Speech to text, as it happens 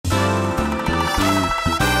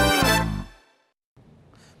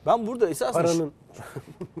Ben burada esasında Paranın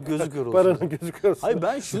gözü kör olsun. Paranın gözü kör olsun. Hayır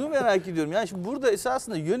ben şunu merak ediyorum. Yani şimdi burada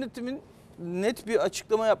esasında yönetimin net bir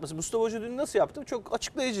açıklama yapması. Mustafa Hoca dün nasıl yaptı? Çok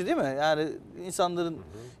açıklayıcı değil mi? Yani insanların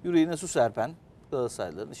yüreğine su serpen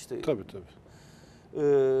Galatasaraylıların işte. Tabii.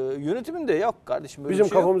 Yönetimin de yok kardeşim böyle Bizim bir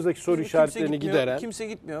şey kafamuzdaki yok. soru işaretlerini gideren. Kimse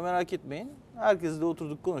gitmiyor merak etmeyin. Herkesle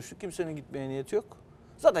oturduk konuştuk. Kimsenin gitmeye niyeti yok.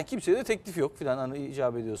 Zaten kimseye de teklif yok filan hani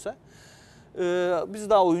icap ediyorsa. Biz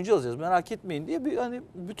daha oyuncu alacağız merak etmeyin diye bir hani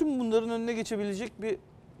bütün bunların önüne geçebilecek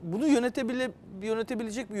bunu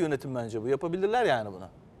yönetebilecek bir yönetim bence bu. Yapabilirler yani buna.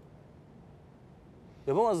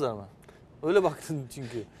 Yapamazlar mı? Öyle baktın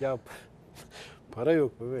çünkü. Ya para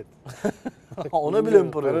yok evet. Ona bile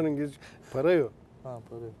mi para yok? Paranın gözü para yok. Ha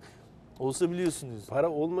para yok. Olsa biliyorsun diyorsun. Para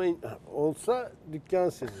olsa dükkan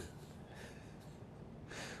senin.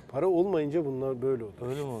 Para olmayınca bunlar böyle olur.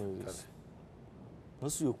 Öyle mi oluyor diyorsun?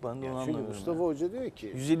 Nasıl yok ben de onu Çünkü anlamıyorum. Mustafa Hoca diyor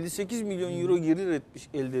ki 158 milyon euro gelir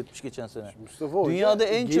elde etmiş geçen sene. Mustafa Hoca Dünyada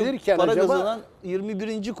en çok para acaba, kazanan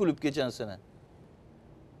 21. kulüp geçen sene.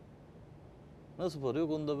 Nasıl para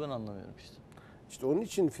yok onu da ben anlamıyorum işte. İşte onun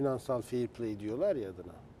için finansal fair play diyorlar ya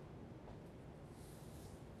adına.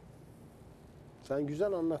 Sen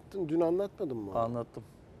güzel anlattın. Dün anlatmadın mı onu? Anlattım.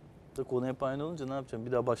 Konu hep aynı olunca ne yapacağım?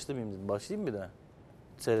 Bir daha başlamayayım dedim. Başlayayım bir daha.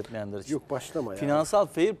 Seyretmeyenler için. Yok başlama ya. Finansal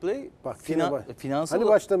fair play. Bak finansal. hani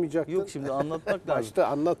başlamayacaktın? Yok şimdi anlatmak lazım. Başta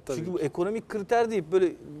anlat tabii. Çünkü bu ekonomik kriter deyip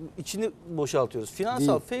böyle içini boşaltıyoruz.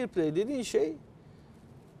 Finansal Değil. fair play dediğin şey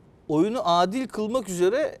oyunu adil kılmak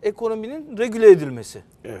üzere ekonominin regüle edilmesi.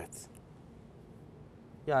 Evet.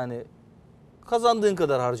 Yani kazandığın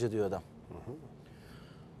kadar harca diyor adam.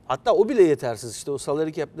 Hatta o bile yetersiz. İşte o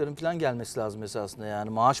salary cap'lerin falan gelmesi lazım esasında. Yani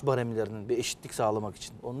maaş baremlerinin bir eşitlik sağlamak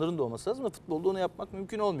için. Onların da olması lazım ama futbolda onu yapmak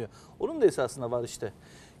mümkün olmuyor. Onun da esasında var işte.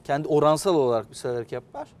 Kendi oransal olarak bir salary cap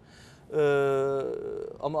var.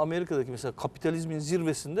 Ama Amerika'daki mesela kapitalizmin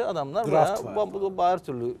zirvesinde adamlar bayağı her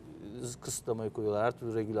türlü kısıtlamayı koyuyorlar. Her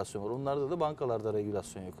türlü regülasyon var. Onlarda da bankalarda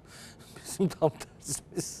regülasyon yok. Bizim tam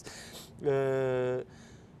tersimiz.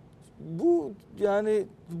 Bu yani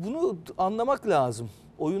bunu anlamak lazım.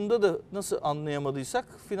 Oyunda da nasıl anlayamadıysak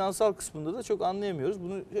finansal kısmında da çok anlayamıyoruz.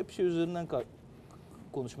 Bunu hep şey üzerinden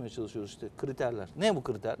konuşmaya çalışıyoruz işte kriterler. Ne bu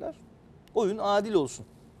kriterler? Oyun adil olsun.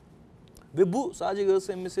 Ve bu sadece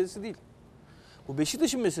Galatasaray'ın meselesi değil. Bu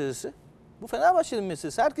Beşiktaş'ın meselesi. Bu Fenerbahçe'nin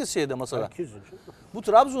meselesi. Herkes şeyde masada. Bu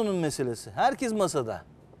Trabzon'un meselesi. Herkes masada.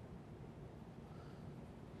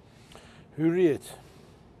 Hürriyet.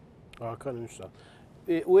 Hakan Ünsal.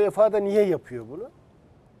 UEFA'da niye yapıyor bunu?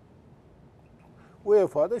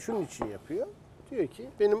 UEFA'da şunun için yapıyor. Diyor ki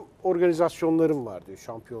benim organizasyonlarım var diyor.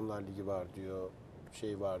 Şampiyonlar Ligi var diyor.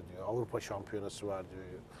 Şey var diyor. Avrupa Şampiyonası var diyor.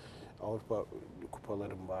 Avrupa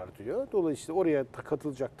kupalarım var diyor. Dolayısıyla oraya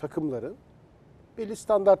katılacak takımların belli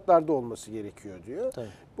standartlarda olması gerekiyor diyor. Tabii.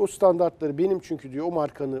 Bu standartları benim çünkü diyor o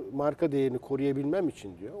marka değerini koruyabilmem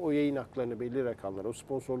için diyor. O yayın haklarını belli rakamlara, o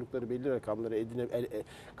sponsorlukları belli rakamlara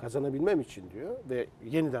kazanabilmem için diyor ve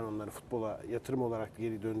yeniden onları futbola yatırım olarak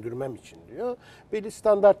geri döndürmem için diyor. Belli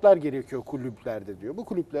standartlar gerekiyor kulüplerde diyor.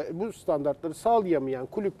 Bu standartları sağlayamayan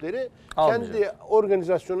kulüpleri kendi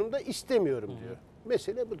organizasyonumda istemiyorum diyor.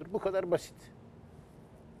 Mesele budur. Bu kadar basit.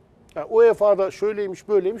 Yani UEFA'da şöyleymiş,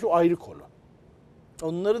 böyleymiş o ayrı konu.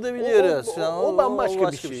 Onları da biliyoruz. O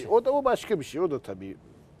bambaşka bir şey. O başka bir şey. O da tabii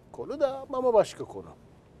konu da ama başka konu.